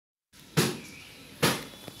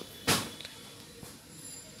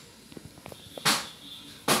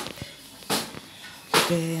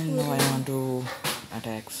Okay, now I want to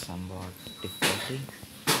attack somewhat differently.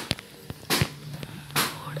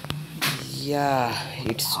 Yeah,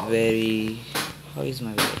 it's very. How is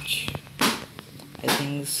my village? I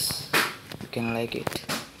think you can like it.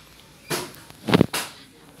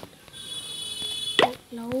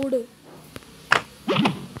 Loud.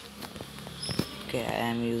 Okay,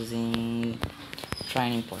 I am using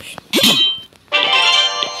training potion.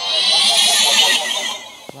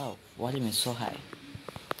 Wow, volume is so high.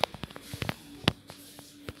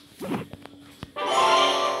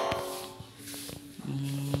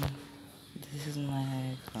 This is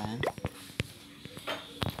my clan.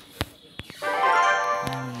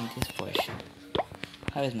 I'm in this position.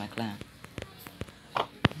 How is my clan?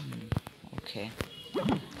 Okay.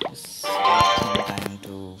 Just take some time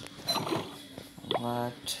to.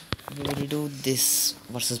 What? We will do this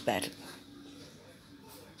versus battle.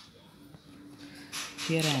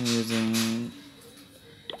 Here I am using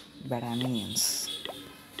bad minions.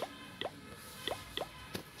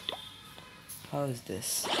 How is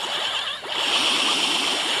this?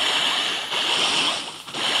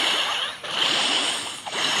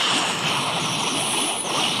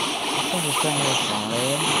 This is kind of fun,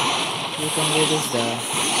 right? You can reduce the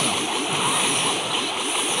sound.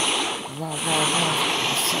 Wow.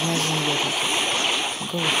 It's amazing that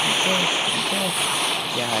go.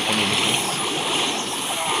 Yeah, I can reduce this.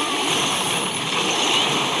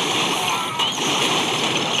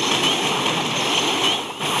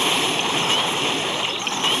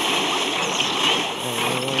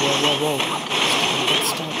 Whoa. Get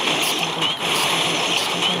started.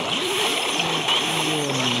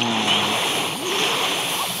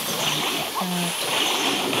 Oh no.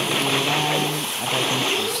 Line attacking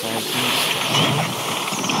precisely.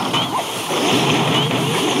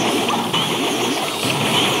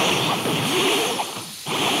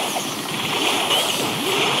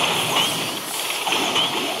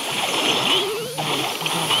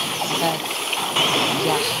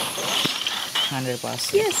 Yeah.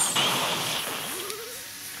 100%. Yes.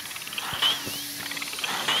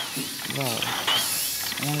 Wow.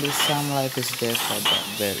 Only some life is there for the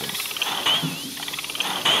berries.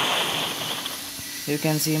 You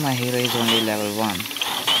can see my hero is only level 1.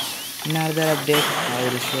 In another update, I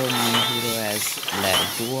will show my hero as level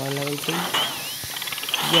 2 or level 3.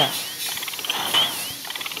 Yeah.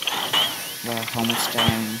 Wow, how much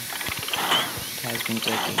time it has been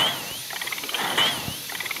taking.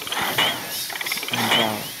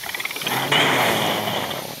 Wow.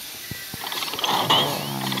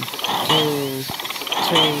 1, 2,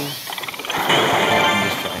 3,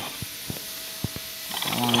 4. I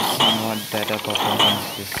want somewhat better performance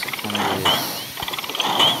from this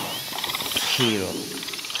hero.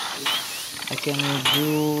 I can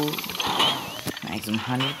do maximum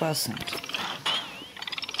 100%.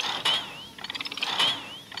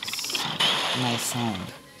 Nice sound.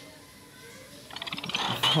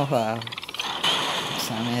 Wow, it's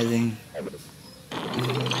amazing.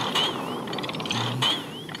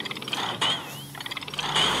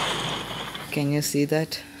 Can you see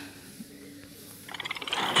that?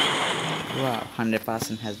 Wow,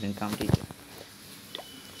 100% has been completed.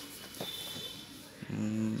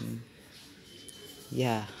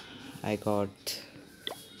 Yeah, I got.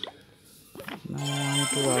 Now I want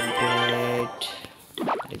to upgrade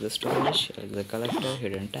like the storage, like the collector,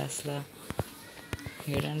 hidden Tesla.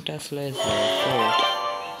 Hidden Tesla is level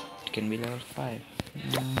 4. It can be level 5.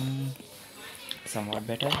 Somewhat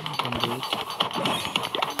better, I can do it.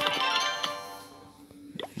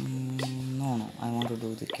 No, I want to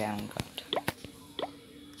do the cannon cut.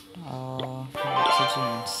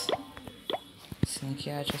 Oxygens.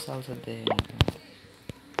 Sneaky archers also there.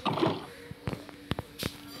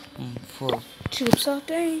 4. Troops are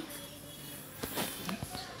dying.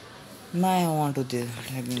 Now I want to do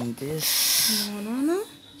this. No.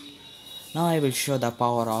 Now I will show the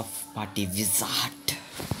power of Party Wizard.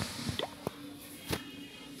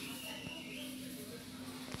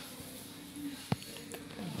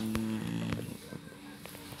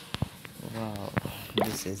 Wow,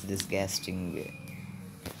 this is disgusting.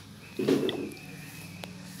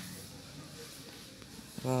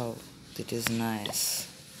 Wow, it is nice,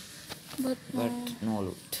 But no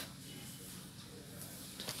loot.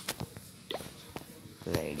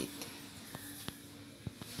 Played it.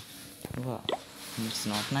 Wow, it's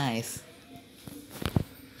not nice.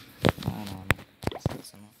 No, it's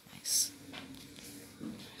also not nice.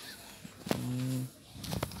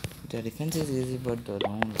 The defense is easy, but the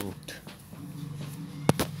no loot.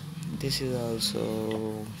 This is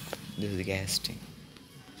also disgusting.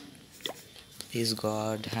 Please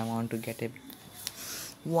God, I want to get a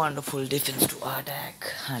Wonderful defense to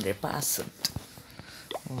attack, 100%.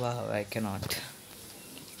 Wow, I cannot.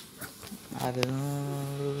 I will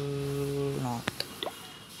not.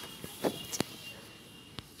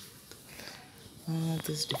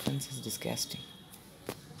 This defense is disgusting.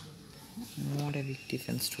 Not a weak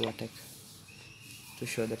defense to attack to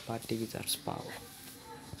show the party wizard's power.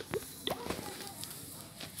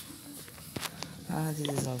 This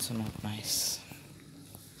is also not nice.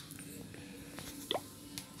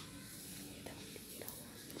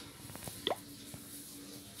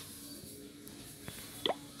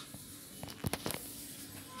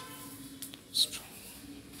 Strong.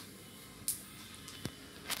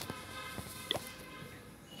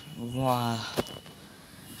 Wow.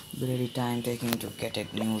 Bloody time taking to get a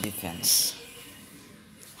new defense.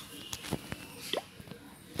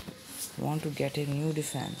 Want to get a new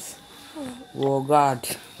defense. Oh god,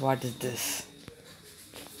 what is this?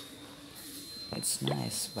 It's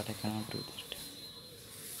nice, but I cannot do that.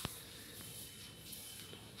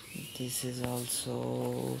 This is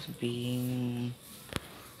also being...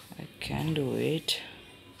 I can do it.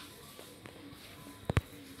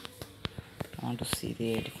 I want to see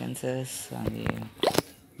the defenses and the...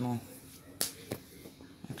 No.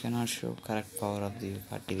 I cannot show correct power of the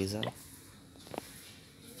party wizard.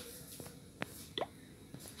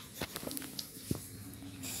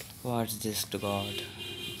 What's this to God?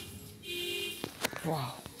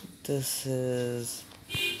 Wow, this is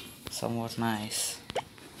somewhat nice.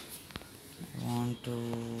 I want to...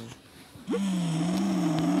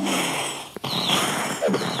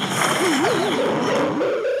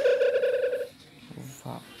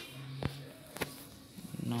 Wow.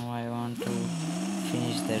 Now I want to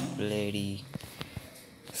finish that bloody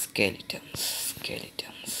skeletons.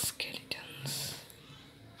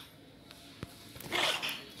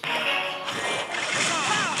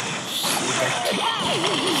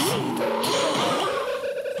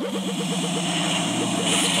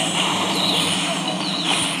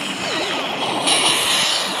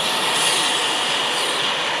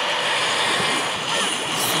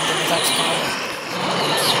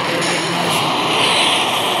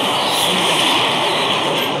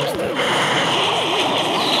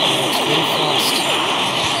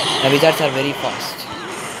 The wizards are very fast. The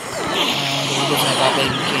wizards are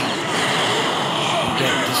barbarian king.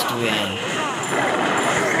 Get this to end.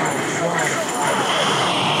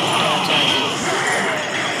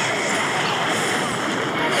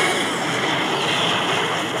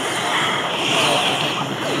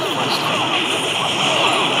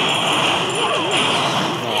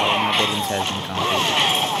 My buildings has been completed.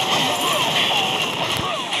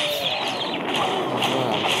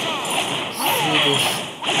 Wow. See this.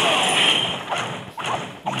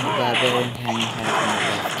 Barbarian hanging head on the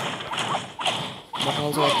left. But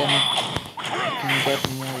also I can get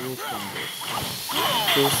more loot from this.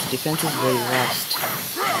 This defense is very vast.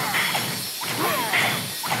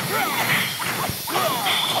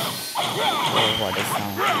 Oh, what a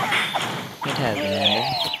sound. It has been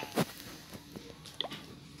ended.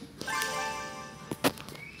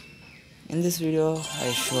 In this video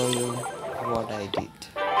I show you what I did.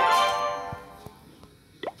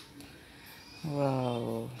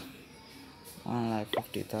 Wow,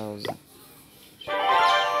 1,50,000.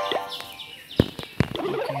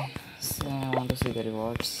 Okay, so I want to see the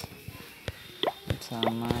rewards. It's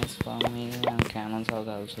nice for me, and cannons are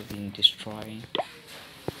also being destroyed.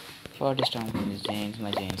 For stomping these giants,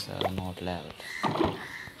 my giants are not leveled. I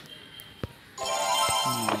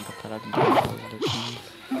want to collect everything.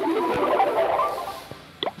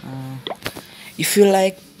 If you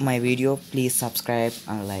like my video, please subscribe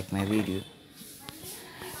and like my video.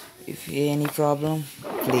 If you have any problem,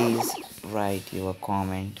 please write your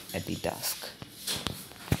comment at the task.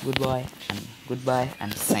 Goodbye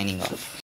and signing off.